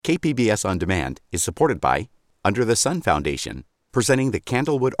KPBS On Demand is supported by Under the Sun Foundation, presenting the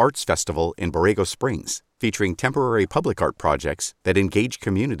Candlewood Arts Festival in Borrego Springs, featuring temporary public art projects that engage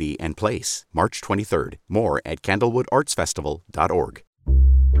community and place. March 23rd. More at candlewoodartsfestival.org.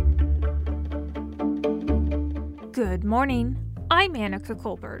 Good morning. I'm Annika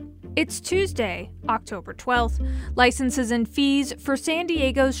Colbert. It's Tuesday, October 12th. Licenses and fees for San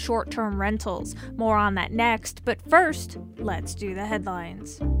Diego's short-term rentals. More on that next, but first, let's do the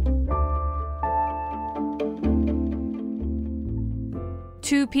headlines.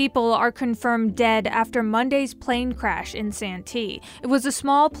 2 people are confirmed dead after Monday's plane crash in Santee. It was a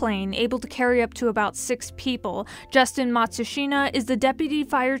small plane able to carry up to about 6 people. Justin Matsushina is the deputy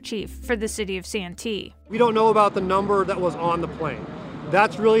fire chief for the city of Santee. We don't know about the number that was on the plane.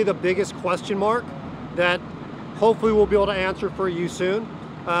 That's really the biggest question mark that hopefully we'll be able to answer for you soon.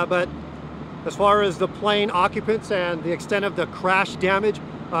 But as far as the plane occupants and the extent of the crash damage,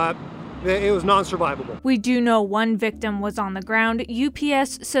 it was non-survivable. We do know one victim was on the ground.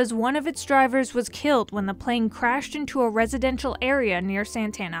 UPS says one of its drivers was killed when the plane crashed into a residential area near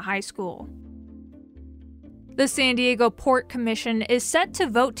Santana High School. The San Diego Port Commission is set to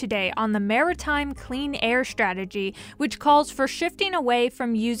vote today on the Maritime Clean Air Strategy, which calls for shifting away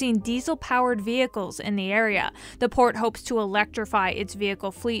from using diesel-powered vehicles in the area. The port hopes to electrify its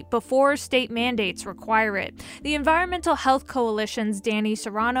vehicle fleet before state mandates require it. The Environmental Health Coalition's Danny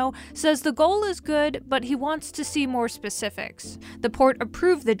Serrano says the goal is good, but he wants to see more specifics. The port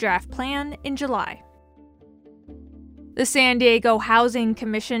approved the draft plan in July. The San Diego Housing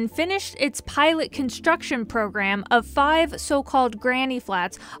Commission finished its pilot construction program of 5 so-called granny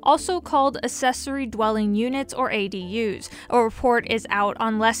flats, also called accessory dwelling units or ADUs. A report is out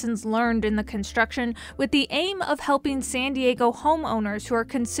on lessons learned in the construction with the aim of helping San Diego homeowners who are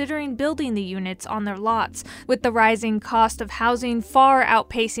considering building the units on their lots. With the rising cost of housing far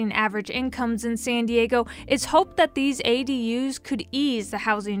outpacing average incomes in San Diego, it's hoped that these ADUs could ease the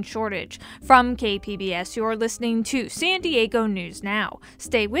housing shortage. From KPBS, you're listening to San Diego News Now.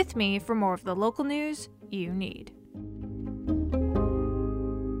 Stay with me for more of the local news you need.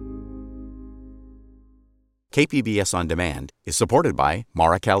 KPBS On Demand is supported by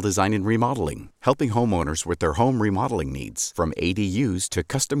Marrokal Design and Remodeling, helping homeowners with their home remodeling needs. From ADUs to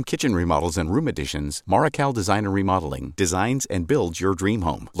custom kitchen remodels and room additions, Marrokal Design and Remodeling designs and builds your dream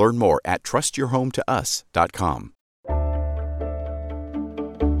home. Learn more at trustyourhometous.com.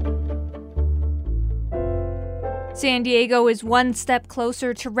 San Diego is one step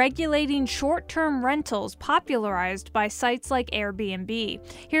closer to regulating short-term rentals popularized by sites like Airbnb.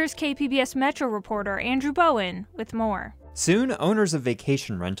 Here's KPBS Metro reporter Andrew Bowen with more. Soon, owners of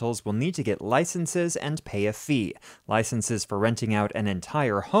vacation rentals will need to get licenses and pay a fee. Licenses for renting out an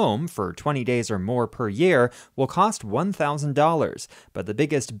entire home for 20 days or more per year will cost $1,000. But the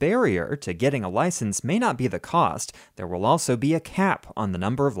biggest barrier to getting a license may not be the cost. There will also be a cap on the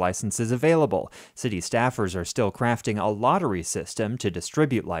number of licenses available. City staffers are still crafting a lottery system to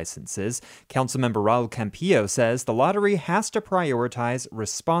distribute licenses. Councilmember Raul Campillo says the lottery has to prioritize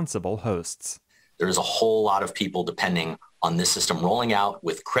responsible hosts. There's a whole lot of people depending on this system rolling out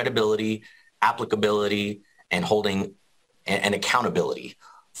with credibility, applicability, and holding and accountability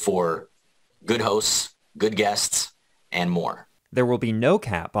for good hosts, good guests, and more. There will be no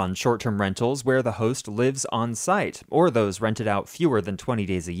cap on short-term rentals where the host lives on site, or those rented out fewer than 20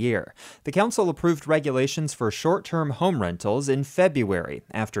 days a year. The council approved regulations for short-term home rentals in February,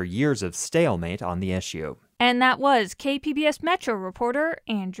 after years of stalemate on the issue. And that was KPBS Metro reporter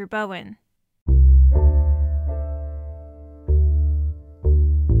Andrew Bowen.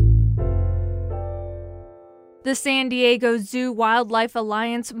 The San Diego Zoo Wildlife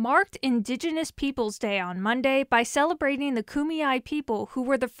Alliance marked Indigenous Peoples Day on Monday by celebrating the Kumeyaay people who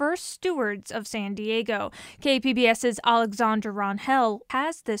were the first stewards of San Diego. KPBS's Alexandra Rangel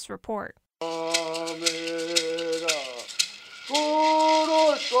has this report.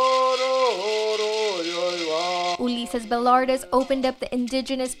 Ulises Velardes opened up the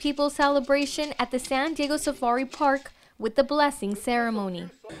Indigenous People celebration at the San Diego Safari Park with the blessing ceremony.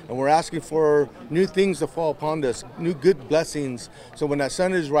 And we're asking for new things to fall upon us, new good blessings. So when that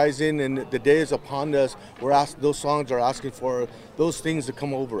sun is rising and the day is upon us, those songs are asking for those things to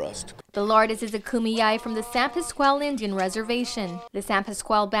come over us. Velardes is a Kumeyaay from the San Pasqual Indian Reservation. The San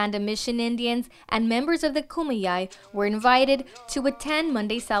Pasqual Band of Mission Indians and members of the Kumeyaay were invited to attend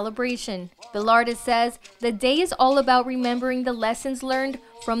Monday's celebration. Velardes says the day is all about remembering the lessons learned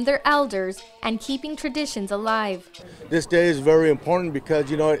from their elders and keeping traditions alive. This day is very important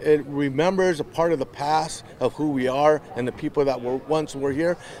because, it remembers a part of the past of who we are and the people that were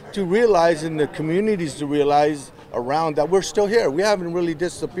here, to realize in the communities to realize around that we're still here. We haven't really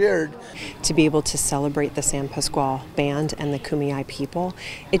disappeared. To be able to celebrate the San Pasqual Band and the Kumeyaay people,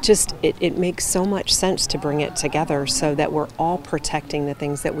 it makes so much sense to bring it together so that we're all protecting the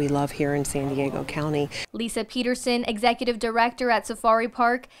things that we love here in San Diego County. Lisa Peterson, executive director at Safari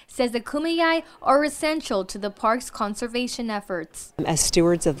Park, says the Kumeyaay are essential to the park's conservation efforts. As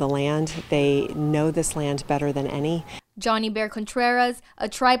stewards of the land, they know this land better than any. Johnny Bear Contreras, a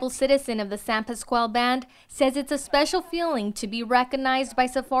tribal citizen of the San Pasqual Band, says it's a special feeling to be recognized by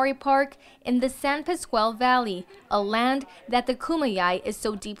Safari Park in the San Pasqual Valley, a land that the Kumeyaay is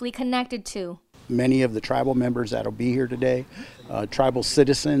so deeply connected to. Many of the tribal members that will be here today, tribal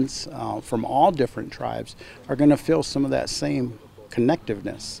citizens from all different tribes, are going to feel some of that same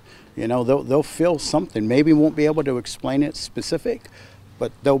connectiveness. They'll feel something. Maybe won't be able to explain it specific,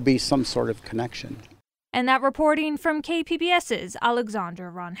 but there'll be some sort of connection. And that reporting from KPBS's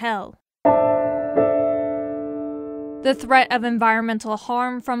Alexandra Rangel. The threat of environmental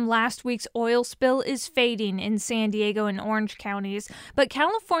harm from last week's oil spill is fading in San Diego and Orange counties, but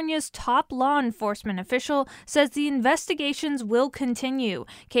California's top law enforcement official says the investigations will continue.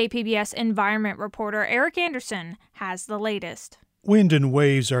 KPBS environment reporter Eric Anderson has the latest. Wind and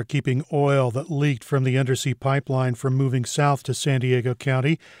waves are keeping oil that leaked from the undersea pipeline from moving south to San Diego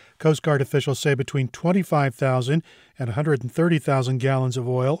County. Coast Guard officials say between 25,000 and 130,000 gallons of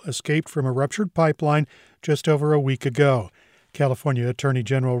oil escaped from a ruptured pipeline just over a week ago. California Attorney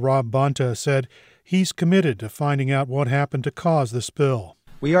General Rob Bonta said he's committed to finding out what happened to cause the spill.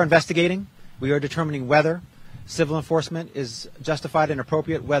 We are investigating. We are determining whether civil enforcement is justified and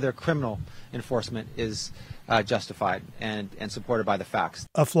appropriate, whether criminal enforcement is justified and supported by the facts.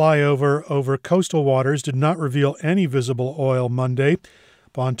 A flyover over coastal waters did not reveal any visible oil Monday.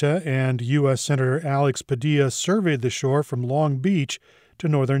 Bonta and U.S. Senator Alex Padilla surveyed the shore from Long Beach to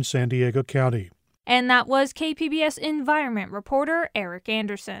northern San Diego County. And that was KPBS environment reporter Eric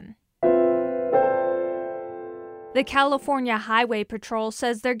Anderson. The California Highway Patrol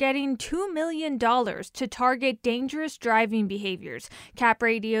says they're getting $2 million to target dangerous driving behaviors. Cap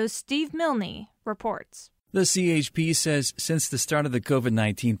Radio's Steve Milne reports. The CHP says since the start of the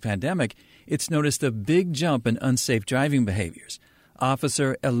COVID-19 pandemic, it's noticed a big jump in unsafe driving behaviors.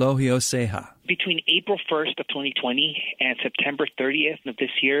 Officer Elohio Ceja. Between April 1st of 2020 and September 30th of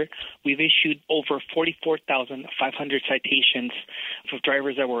this year, we've issued over 44,500 citations for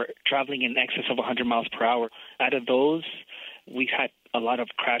drivers that were traveling in excess of 100 miles per hour. Out of those, we've had a lot of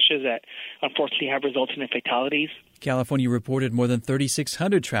crashes that unfortunately have resulted in fatalities. California reported more than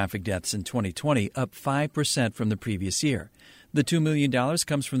 3,600 traffic deaths in 2020, up 5% from the previous year. The $2 million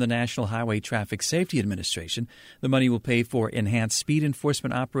comes from the National Highway Traffic Safety Administration. The money will pay for enhanced speed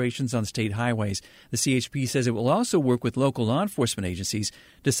enforcement operations on state highways. The CHP says it will also work with local law enforcement agencies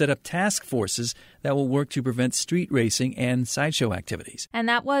to set up task forces that will work to prevent street racing and sideshow activities. And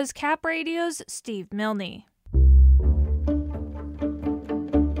that was Cap Radio's Steve Milne.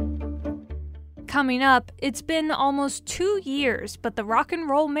 Coming up, it's been almost 2 years, but the Rock and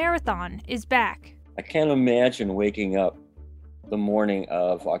Roll Marathon is back. I can't imagine waking up the morning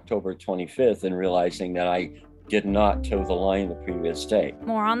of October 25th and realizing that I did not toe the line the previous day.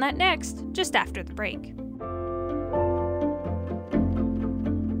 More on that next, just after the break.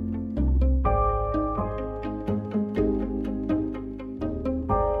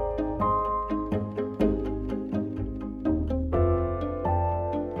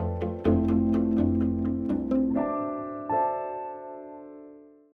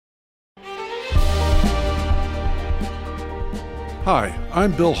 Hi,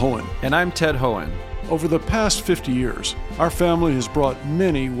 I'm Bill Hohen. And I'm Ted Hohen. Over the past 50 years, our family has brought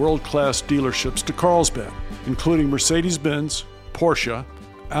many world-class dealerships to Carlsbad, including Mercedes-Benz, Porsche,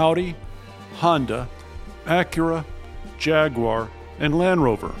 Audi, Honda, Acura, Jaguar, and Land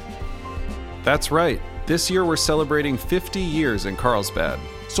Rover. That's right. This year we're celebrating 50 years in Carlsbad.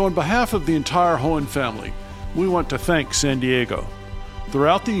 So on behalf of the entire Hohen family, we want to thank San Diego.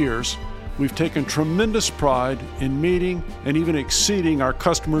 Throughout the years, we've taken tremendous pride in meeting and even exceeding our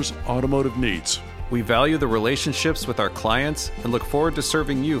customers' automotive needs. We value the relationships with our clients and look forward to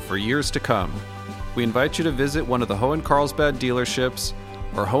serving you for years to come. We invite you to visit one of the Hohen Carlsbad dealerships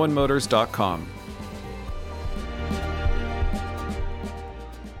or hohenmotors.com.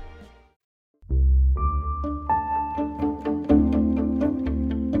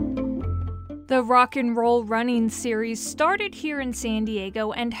 The Rock and Roll Running Series started here in San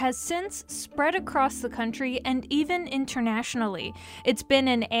Diego and has since spread across the country and even internationally. It's been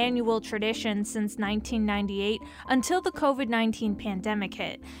an annual tradition since 1998 until the COVID-19 pandemic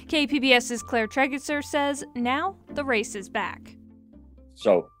hit. KPBS's Claire Trageser says now the race is back.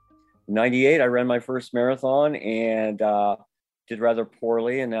 So, in 98, I ran my first marathon and did rather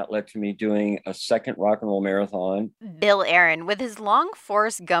poorly, and that led to me doing a second rock and roll marathon. Bill Aaron, with his long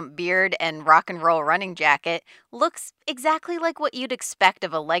Forrest Gump beard and rock and roll running jacket, looks exactly like what you'd expect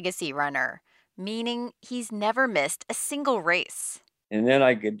of a legacy runner, meaning he's never missed a single race. And then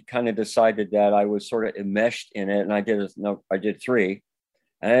I kind of decided that I was sort of enmeshed in it, and I did 3,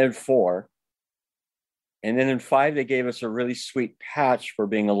 and I did 4. And then in 5, they gave us a really sweet patch for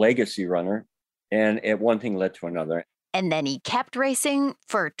being a legacy runner, and one thing led to another. And then he kept racing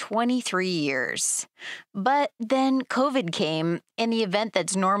for 23 years. But then COVID came, and the event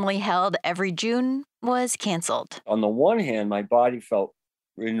that's normally held every June was canceled. On the one hand, my body felt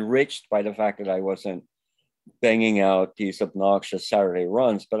enriched by the fact that I wasn't banging out these obnoxious Saturday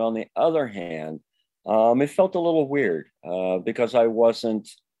runs. But on the other hand, it felt a little weird because I wasn't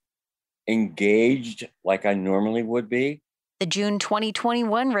engaged like I normally would be. The June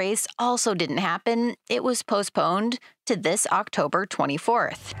 2021 race also didn't happen. It was postponed to this October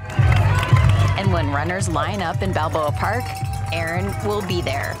 24th. And when runners line up in Balboa Park, Aaron will be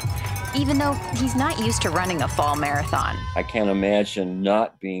there, even though he's not used to running a fall marathon. I can't imagine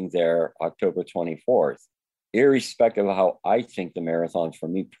not being there October 24th, irrespective of how I think the marathon for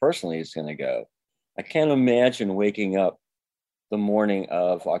me personally is going to go. I can't imagine waking up the morning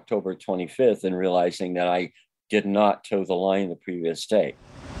of October 25th and realizing that I did not toe the line the previous day.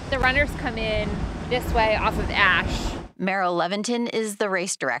 The runners come in this way off of Ash. Meryl Leventon is the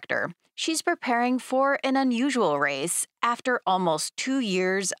race director. She's preparing for an unusual race after almost 2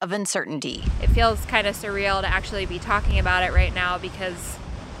 years of uncertainty. It feels kind of surreal to actually be talking about it right now because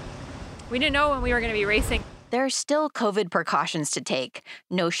we didn't know when we were going to be racing. There are still COVID precautions to take,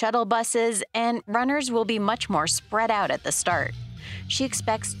 no shuttle buses, and runners will be much more spread out at the start. She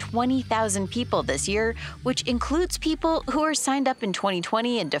expects 20,000 people this year, which includes people who are signed up in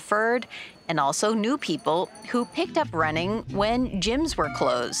 2020 and deferred, and also new people who picked up running when gyms were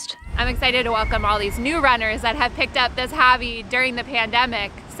closed. I'm excited to welcome all these new runners that have picked up this hobby during the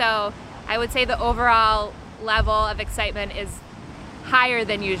pandemic. So I would say the overall level of excitement is higher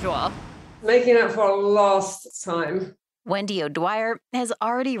than usual. Making up for lost time. Wendy O'Dwyer has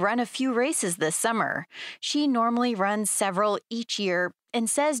already run a few races this summer. She normally runs several each year and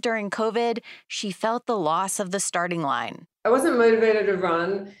says during COVID, she felt the loss of the starting line. I wasn't motivated to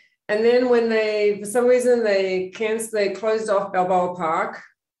run. And then when for some reason, they closed off Balboa Park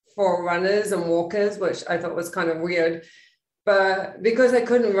for runners and walkers, which I thought was kind of weird. But because I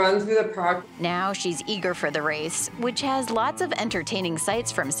couldn't run through the park. Now she's eager for the race, which has lots of entertaining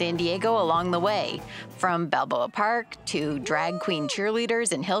sights from San Diego along the way, from Balboa Park to drag queen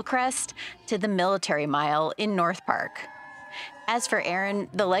cheerleaders in Hillcrest to the Military Mile in North Park. As for Aaron,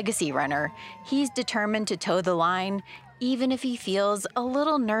 the legacy runner, he's determined to toe the line, even if he feels a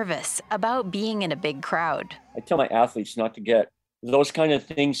little nervous about being in a big crowd. I tell my athletes not to get those kind of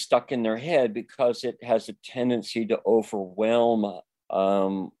things stuck in their head because it has a tendency to overwhelm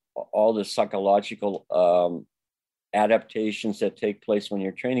all the psychological adaptations that take place when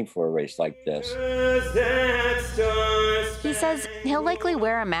you're training for a race like this. He says he'll likely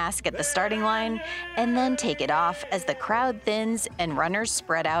wear a mask at the starting line and then take it off as the crowd thins and runners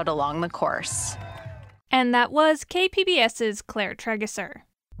spread out along the course. And that was KPBS's Claire Trageser.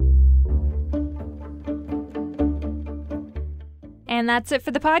 And that's it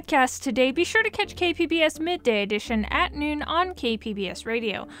for the podcast today. Be sure to catch KPBS Midday Edition at noon on KPBS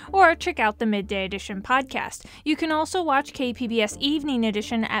Radio, or check out the Midday Edition podcast. You can also watch KPBS Evening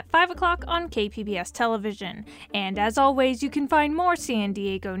Edition at 5 o'clock on KPBS Television. And as always, you can find more San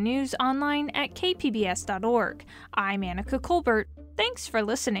Diego news online at kpbs.org. I'm Annika Colbert. Thanks for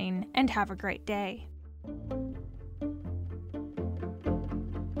listening, and have a great day.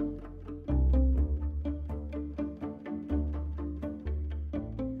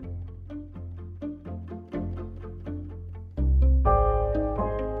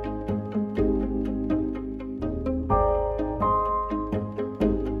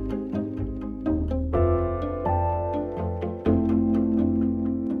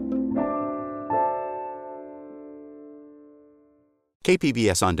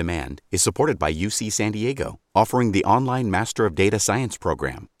 KPBS On Demand is supported by UC San Diego, offering the online Master of Data Science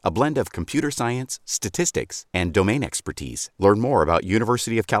program, a blend of computer science, statistics, and domain expertise. Learn more about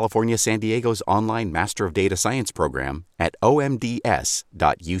University of California San Diego's online Master of Data Science program at omds.ucsd.edu.